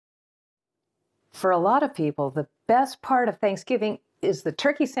For a lot of people, the best part of Thanksgiving is the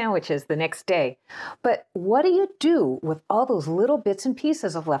turkey sandwiches the next day. But what do you do with all those little bits and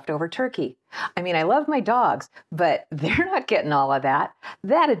pieces of leftover turkey? I mean, I love my dogs, but they're not getting all of that.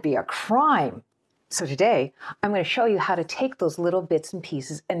 That'd be a crime. So today, I'm going to show you how to take those little bits and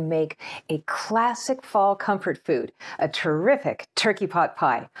pieces and make a classic fall comfort food, a terrific turkey pot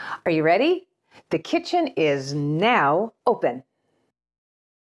pie. Are you ready? The kitchen is now open.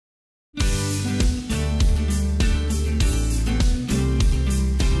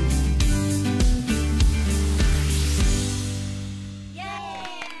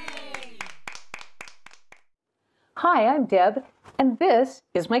 Hi, I'm Deb, and this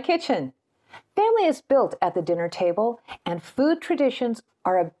is my kitchen. Family is built at the dinner table, and food traditions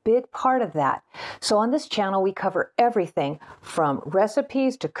are a big part of that. So on this channel, we cover everything from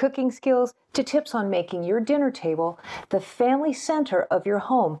recipes to cooking skills to tips on making your dinner table the family center of your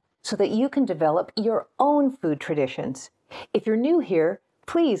home so that you can develop your own food traditions. If you're new here,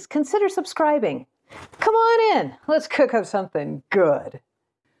 please consider subscribing. Come on in, let's cook up something good.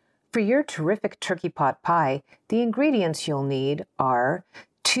 For your terrific turkey pot pie, the ingredients you'll need are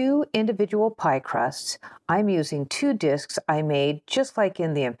 2 individual pie crusts. I'm using 2 discs I made just like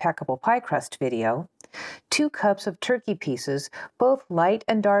in the Impeccable Pie Crust video. 2 cups of turkey pieces, both light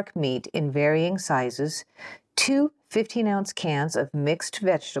and dark meat in varying sizes. 2 15-ounce cans of mixed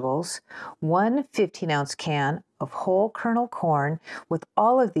vegetables. 1 15-ounce can of whole kernel corn with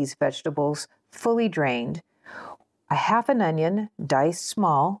all of these vegetables fully drained. A half an onion, diced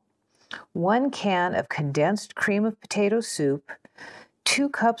small. 1 can of condensed cream of potato soup, 2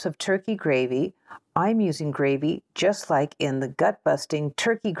 cups of turkey gravy. I'm using gravy just like in the gut-busting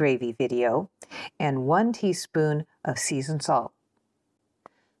turkey gravy video, and 1 teaspoon of seasoned salt.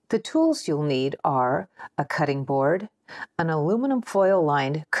 The tools you'll need are a cutting board, an aluminum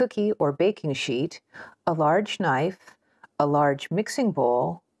foil-lined cookie or baking sheet, a large knife, a large mixing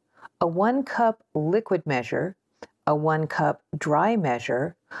bowl, a 1-cup liquid measure, a 1-cup dry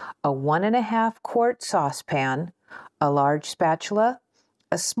measure, a 1.5 quart saucepan, a large spatula,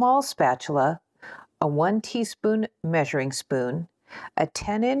 a small spatula, a 1 teaspoon measuring spoon, a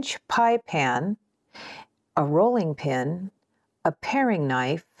 10-inch pie pan, a rolling pin, a paring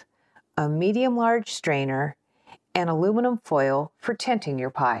knife, a medium-large strainer, and aluminum foil for tenting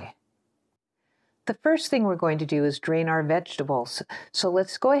your pie. The first thing we're going to do is drain our vegetables. So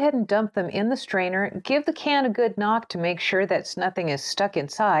let's go ahead and dump them in the strainer. Give the can a good knock to make sure that nothing is stuck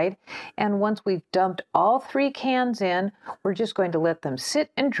inside. And once we've dumped all 3 cans in, we're just going to let them sit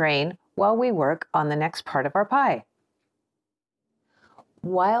and drain while we work on the next part of our pie.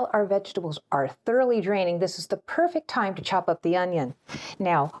 While our vegetables are thoroughly draining, this is the perfect time to chop up the onion.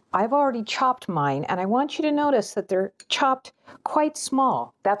 Now, I've already chopped mine, and I want you to notice that they're chopped quite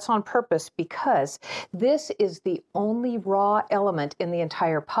small. That's on purpose because this is the only raw element in the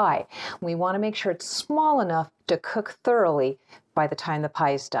entire pie. We want to make sure it's small enough to cook thoroughly by the time the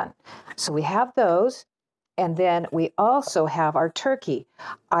pie is done. So we have those, and then we also have our turkey.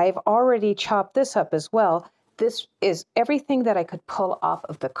 I've already chopped this up as well. This is everything that I could pull off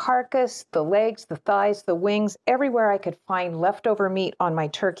of the carcass, the legs, the thighs, the wings, everywhere I could find leftover meat on my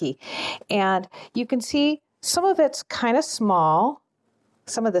turkey. And you can see some of it's kind of small,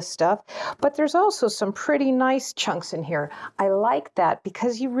 some of this stuff, but there's also some pretty nice chunks in here. I like that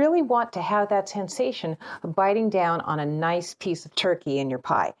because you really want to have that sensation of biting down on a nice piece of turkey in your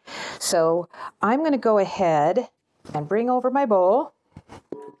pie. So I'm going to go ahead and bring over my bowl.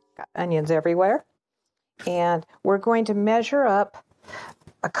 Got onions everywhere. And we're going to measure up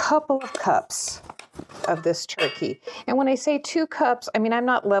a couple of cups of this turkey. And when I say 2 cups, I mean, I'm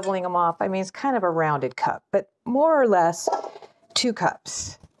not leveling them off. I mean, it's kind of a rounded cup, but more or less 2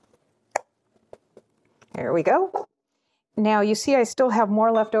 cups. There we go. Now you see I still have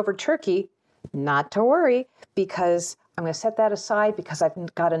more leftover turkey. Not to worry, because I'm going to set that aside because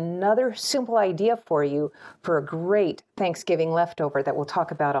I've got another simple idea for you for a great Thanksgiving leftover that we'll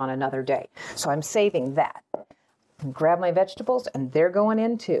talk about on another day. So I'm saving that. Grab my vegetables, and they're going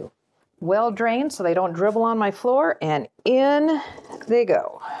in too. Well drained so they don't dribble on my floor, and in they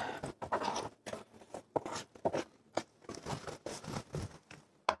go.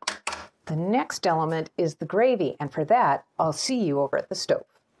 The next element is the gravy, and for that, I'll see you over at the stove.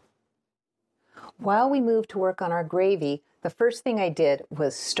 While we move to work on our gravy, the first thing I did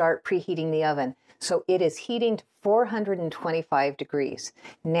was start preheating the oven. So it is heating to 425 degrees.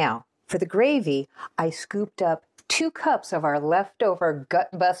 Now, for the gravy, I scooped up 2 cups of our leftover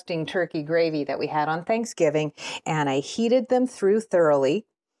gut-busting turkey gravy that we had on Thanksgiving, and I heated them through thoroughly.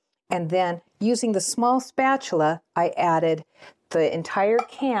 And then, using the small spatula, I added the entire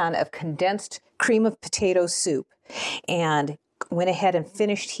can of condensed cream of potato soup and went ahead and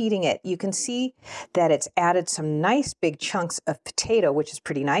finished heating it. You can see that it's added some nice big chunks of potato, which is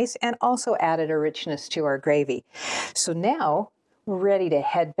pretty nice, and also added a richness to our gravy. So now we're ready to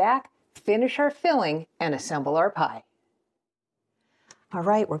head back, finish our filling, and assemble our pie. All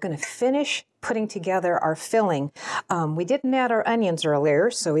right, we're going to finish putting together our filling. We didn't add our onions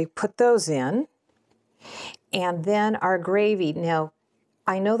earlier, so we put those in. And then our gravy. Now,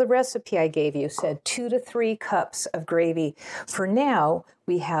 I know the recipe I gave you said 2 to 3 cups of gravy. For now,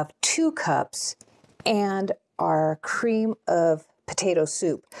 we have 2 cups and our cream of potato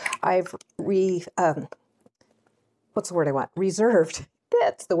soup. I've reserved.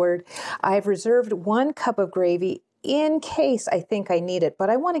 That's the word. I've reserved 1 cup of gravy in case I think I need it, but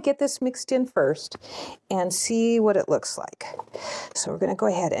I want to get this mixed in first and see what it looks like. So we're going to go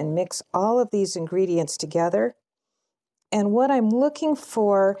ahead and mix all of these ingredients together. And what I'm looking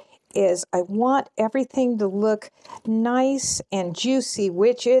for is I want everything to look nice and juicy,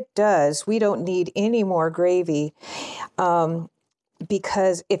 which it does. We don't need any more gravy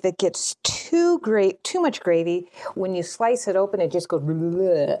because if it gets too much gravy, when you slice it open, it just goes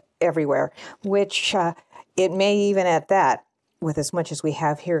everywhere, which it may even at that with as much as we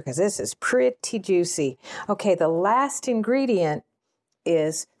have here, because this is pretty juicy. Okay, the last ingredient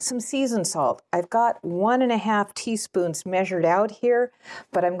is some seasoned salt. I've got 1.5 teaspoons measured out here,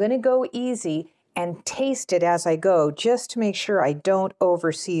 but I'm going to go easy and taste it as I go just to make sure I don't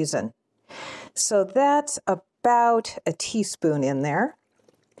over season. So that's about a teaspoon in there.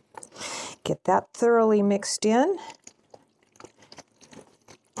 Get that thoroughly mixed in.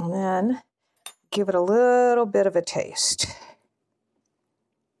 And then give it a little bit of a taste.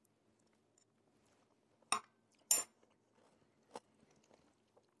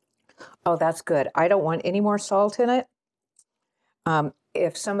 Oh, that's good. I don't want any more salt in it.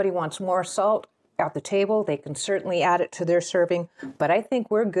 If somebody wants more salt at the table, they can certainly add it to their serving, but I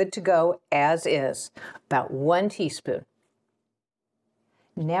think we're good to go as is, about 1 teaspoon.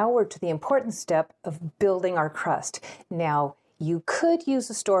 Now we're to the important step of building our crust. Now, you could use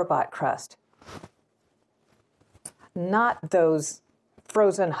a store-bought crust, not those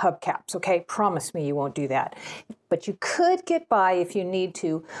frozen hubcaps, okay? Promise me you won't do that. But you could get by if you need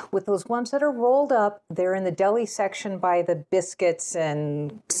to with those ones that are rolled up. They're in the deli section by the biscuits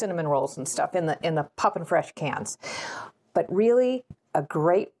and cinnamon rolls and stuff in the Poppin' Fresh cans. But really, a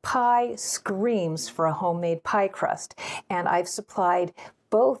great pie screams for a homemade pie crust. And I've supplied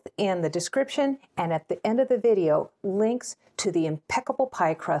both in the description and at the end of the video links to the Impeccable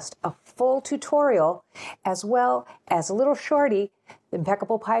Pie Crust, a full tutorial, as well as a little shorty,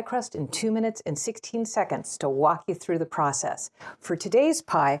 Impeccable Pie Crust in 2 minutes and 16 seconds to walk you through the process. For today's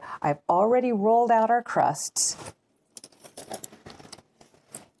pie, I've already rolled out our crusts,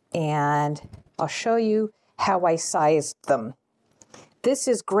 and I'll show you how I sized them. This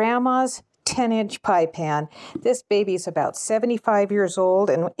is Grandma's 10-inch pie pan. This baby's about 75 years old,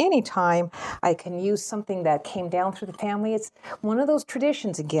 and anytime I can use something that came down through the family, it's one of those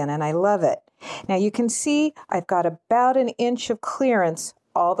traditions again, and I love it. Now you can see I've got about 1 inch of clearance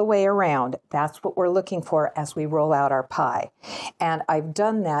all the way around. That's what we're looking for as we roll out our pie. And I've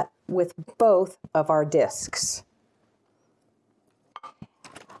done that with both of our discs.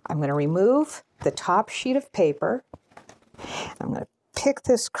 I'm going to remove the top sheet of paper. I'm going to pick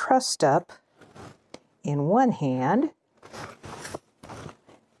this crust up in one hand,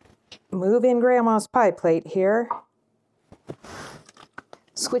 move in Grandma's pie plate here,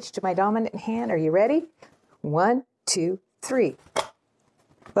 switch to my dominant hand. Are you ready? 1, 2, 3.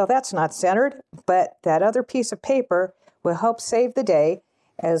 Well, that's not centered, but that other piece of paper will help save the day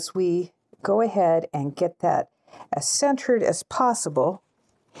as we go ahead and get that as centered as possible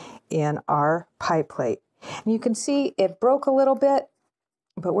in our pie plate. And you can see it broke a little bit,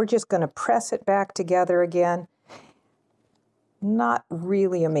 but we're just going to press it back together again. Not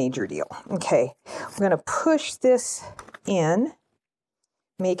really a major deal. Okay, we're going to push this in,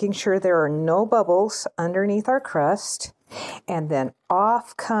 making sure there are no bubbles underneath our crust, and then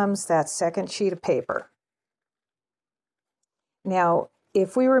off comes that second sheet of paper. Now,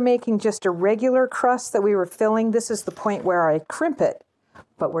 if we were making just a regular crust that we were filling, this is the point where I crimp it.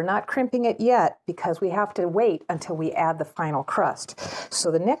 But we're not crimping it yet because we have to wait until we add the final crust. So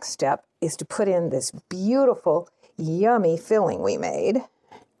the next step is to put in this beautiful, yummy filling we made.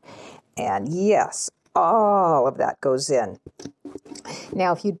 And yes, all of that goes in.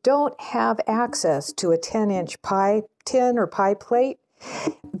 Now, if you don't have access to a 10-inch pie tin or pie plate,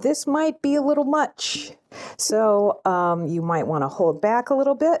 this might be a little much. So you might want to hold back a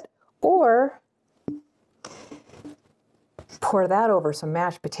little bit, or Pour that over some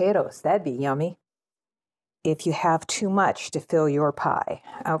mashed potatoes. That'd be yummy. If you have too much to fill your pie.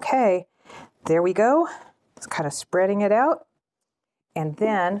 Okay, there we go. It's kind of spreading it out. And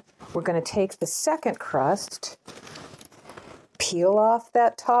then we're going to take the second crust, peel off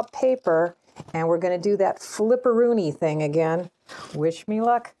that top paper, and we're going to do that flipperoonie thing again. Wish me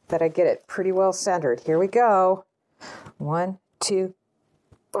luck that I get it pretty well centered. Here we go. 1, 2,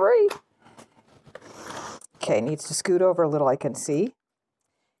 3. Okay, needs to scoot over a little, I can see.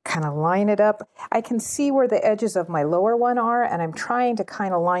 Kind of line it up. I can see where the edges of my lower one are, and I'm trying to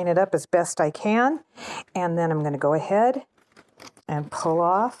kind of line it up as best I can. And then I'm going to go ahead and pull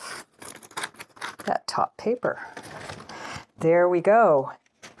off that top paper. There we go.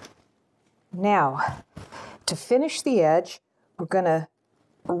 Now, to finish the edge, we're going to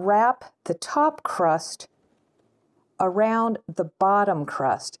wrap the top crust around the bottom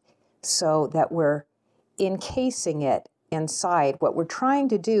crust so that we're encasing it inside. What we're trying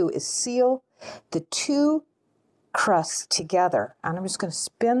to do is seal the two crusts together. And I'm just going to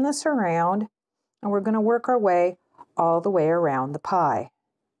spin this around, and we're going to work our way all the way around the pie.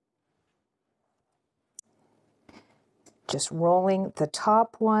 Just rolling the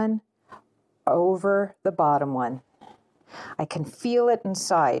top one over the bottom one. I can feel it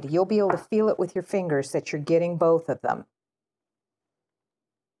inside. You'll be able to feel it with your fingers that you're getting both of them.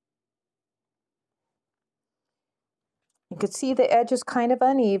 You can see the edge is kind of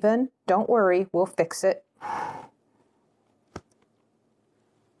uneven. Don't worry, we'll fix it.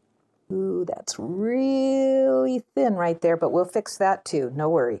 Ooh, that's really thin right there, but we'll fix that too. No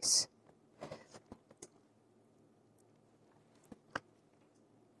worries.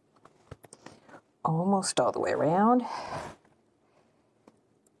 Almost all the way around.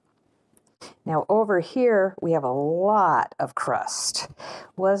 Now over here, we have a lot of crust.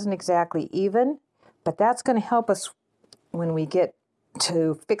 Wasn't exactly even, but that's going to help us when we get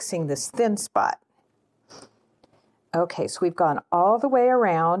to fixing this thin spot. Okay, so we've gone all the way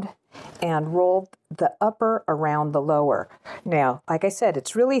around and rolled the upper around the lower. Now, like I said,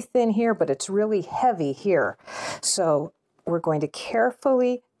 it's really thin here, but it's really heavy here. So we're going to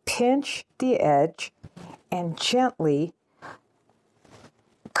carefully pinch the edge and gently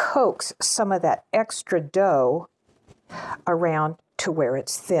coax some of that extra dough around to where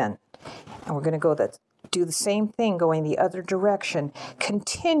it's thin. And we're going to do the same thing going the other direction,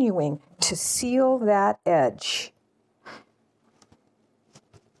 continuing to seal that edge.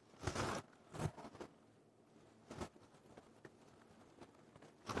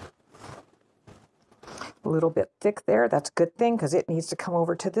 A little bit thick there. That's a good thing because it needs to come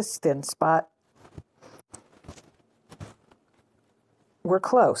over to this thin spot. We're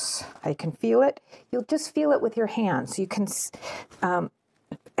close. I can feel it. You'll just feel it with your hands. You can,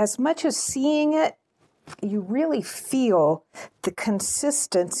 as much as seeing it, you really feel the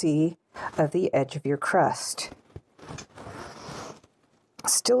consistency of the edge of your crust.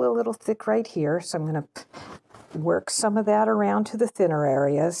 Still a little thick right here, so I'm going to work some of that around to the thinner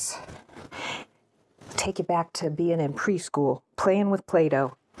areas. Take you back to being in preschool, playing with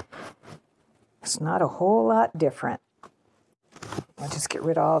Play-Doh. It's not a whole lot different. I'll just get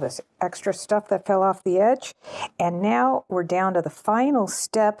rid of all this extra stuff that fell off the edge. And now we're down to the final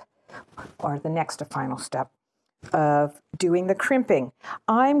step, or the next to final step, of doing the crimping.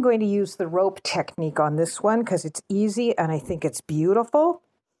 I'm going to use the rope technique on this one because it's easy and I think it's beautiful.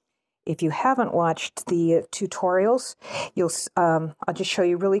 If you haven't watched the tutorials, I'll just show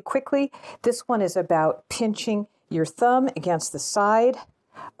you really quickly. This one is about pinching your thumb against the side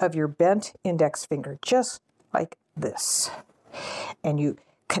of your bent index finger, just like this. And you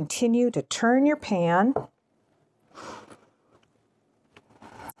continue to turn your pan,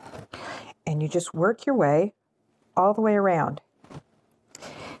 and you just work your way all the way around.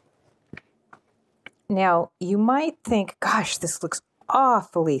 Now, you might think, gosh, this looks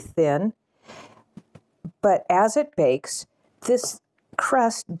awfully thin, but as it bakes, this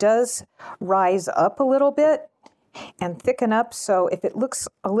crust does rise up a little bit and thicken up, so if it looks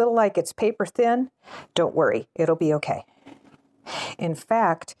a little like it's paper thin, don't worry, it'll be okay. In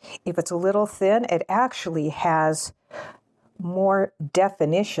fact, if it's a little thin, it actually has more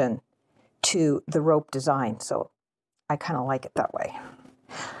definition to the rope design, so I kind of like it that way.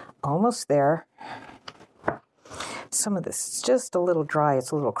 Almost there. Some of this is just a little dry,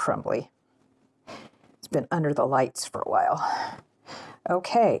 it's a little crumbly. It's been under the lights for a while.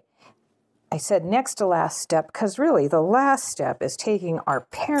 Okay, I said next to last step because really the last step is taking our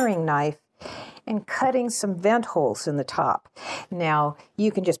paring knife and cutting some vent holes in the top. Now,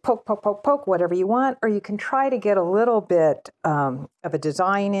 you can just poke, poke, poke, poke, whatever you want, or you can try to get a little bit of a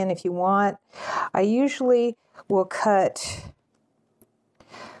design in if you want. I usually will cut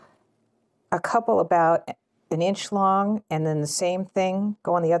a couple about an inch long, and then the same thing,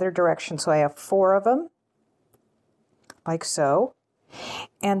 go in the other direction. So I have 4 of them, like so.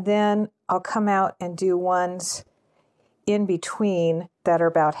 And then I'll come out and do ones in between that are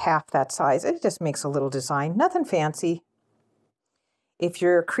about half that size. It just makes a little design, nothing fancy. If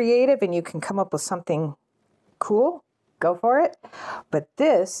you're creative and you can come up with something cool, go for it. But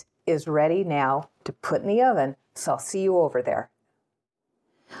this is ready now to put in the oven, so I'll see you over there.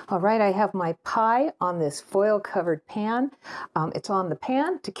 All right, I have my pie on this foil-covered pan. It's on the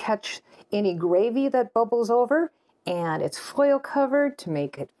pan to catch any gravy that bubbles over, and it's foil-covered to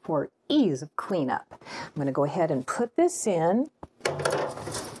make it for ease of cleanup. I'm going to go ahead and put this in,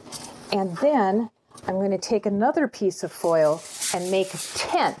 and then I'm going to take another piece of foil and make a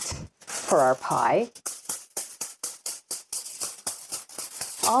tent for our pie.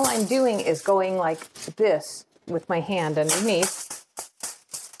 All I'm doing is going like this with my hand underneath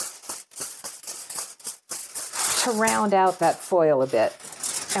to round out that foil a bit.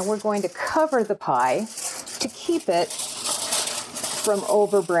 And we're going to cover the pie to keep it from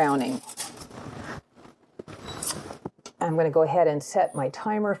over browning. I'm going to go ahead and set my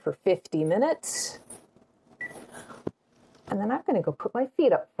timer for 50 minutes. And then I'm going to go put my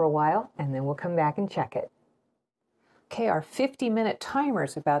feet up for a while, and then we'll come back and check it. Okay, our 50-minute timer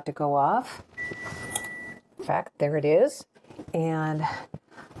is about to go off. In fact, there it is. And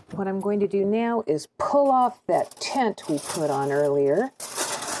what I'm going to do now is pull off that tent we put on earlier,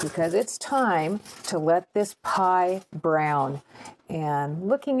 because it's time to let this pie brown. And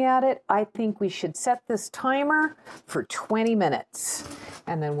looking at it, I think we should set this timer for 20 minutes.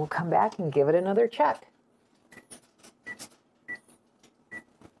 And then we'll come back and give it another check.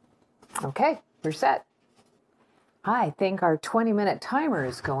 Okay, we're set. I think our 20-minute timer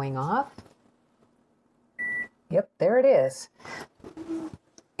is going off. Yep, there it is.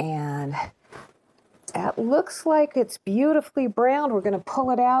 And that looks like it's beautifully browned. We're going to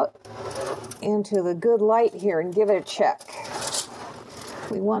pull it out into the good light here and give it a check.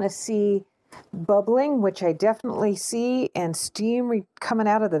 We want to see bubbling, which I definitely see, and steam coming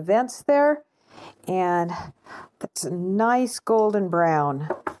out of the vents there. And that's a nice golden brown.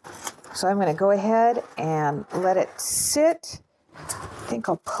 So I'm going to go ahead and let it sit. I think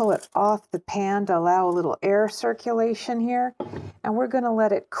I'll pull it off the pan to allow a little air circulation here. And we're going to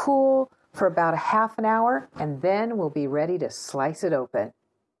let it cool for about a half an hour, and then we'll be ready to slice it open.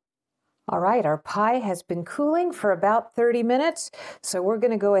 All right, our pie has been cooling for about 30 minutes, so we're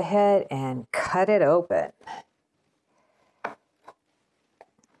going to go ahead and cut it open.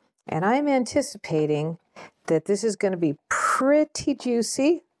 And I'm anticipating that this is going to be pretty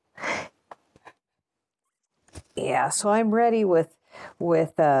juicy. Yeah, so I'm ready with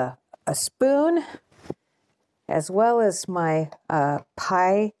a spoon, as well as my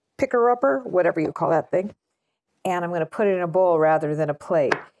pie picker-upper, whatever you call that thing. And I'm going to put it in a bowl rather than a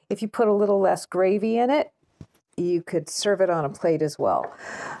plate. If you put a little less gravy in it, you could serve it on a plate as well.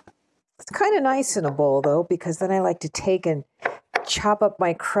 It's kind of nice in a bowl, though, because then I like to take and chop up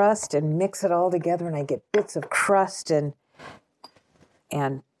my crust and mix it all together, and I get bits of crust and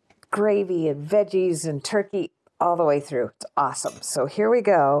gravy and veggies and turkey all the way through. It's awesome. So here we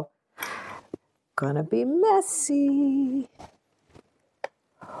go. Gonna be messy.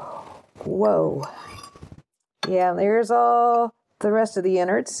 Whoa. Yeah, there's all the rest of the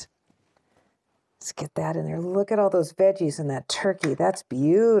innards. Let's get that in there. Look at all those veggies and that turkey. That's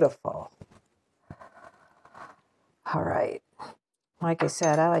beautiful. All right. Like I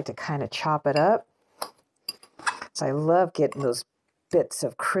said, I like to kind of chop it up. So I love getting those bits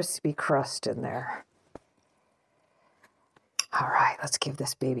of crispy crust in there. All right, let's give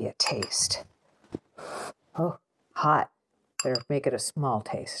this baby a taste. Oh, hot. Better make it a small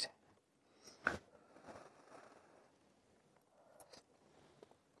taste.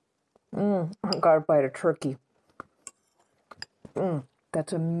 I got a bite of turkey.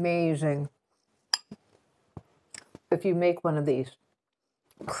 That's amazing. If you make one of these,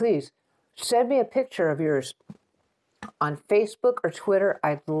 please send me a picture of yours on Facebook or Twitter.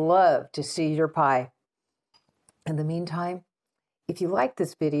 I'd love to see your pie. In the meantime, if you like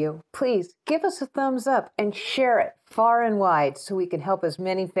this video, please give us a thumbs up and share it far and wide so we can help as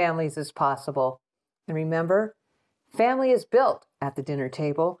many families as possible. And remember, family is built at the dinner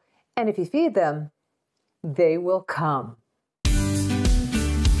table, and if you feed them, they will come.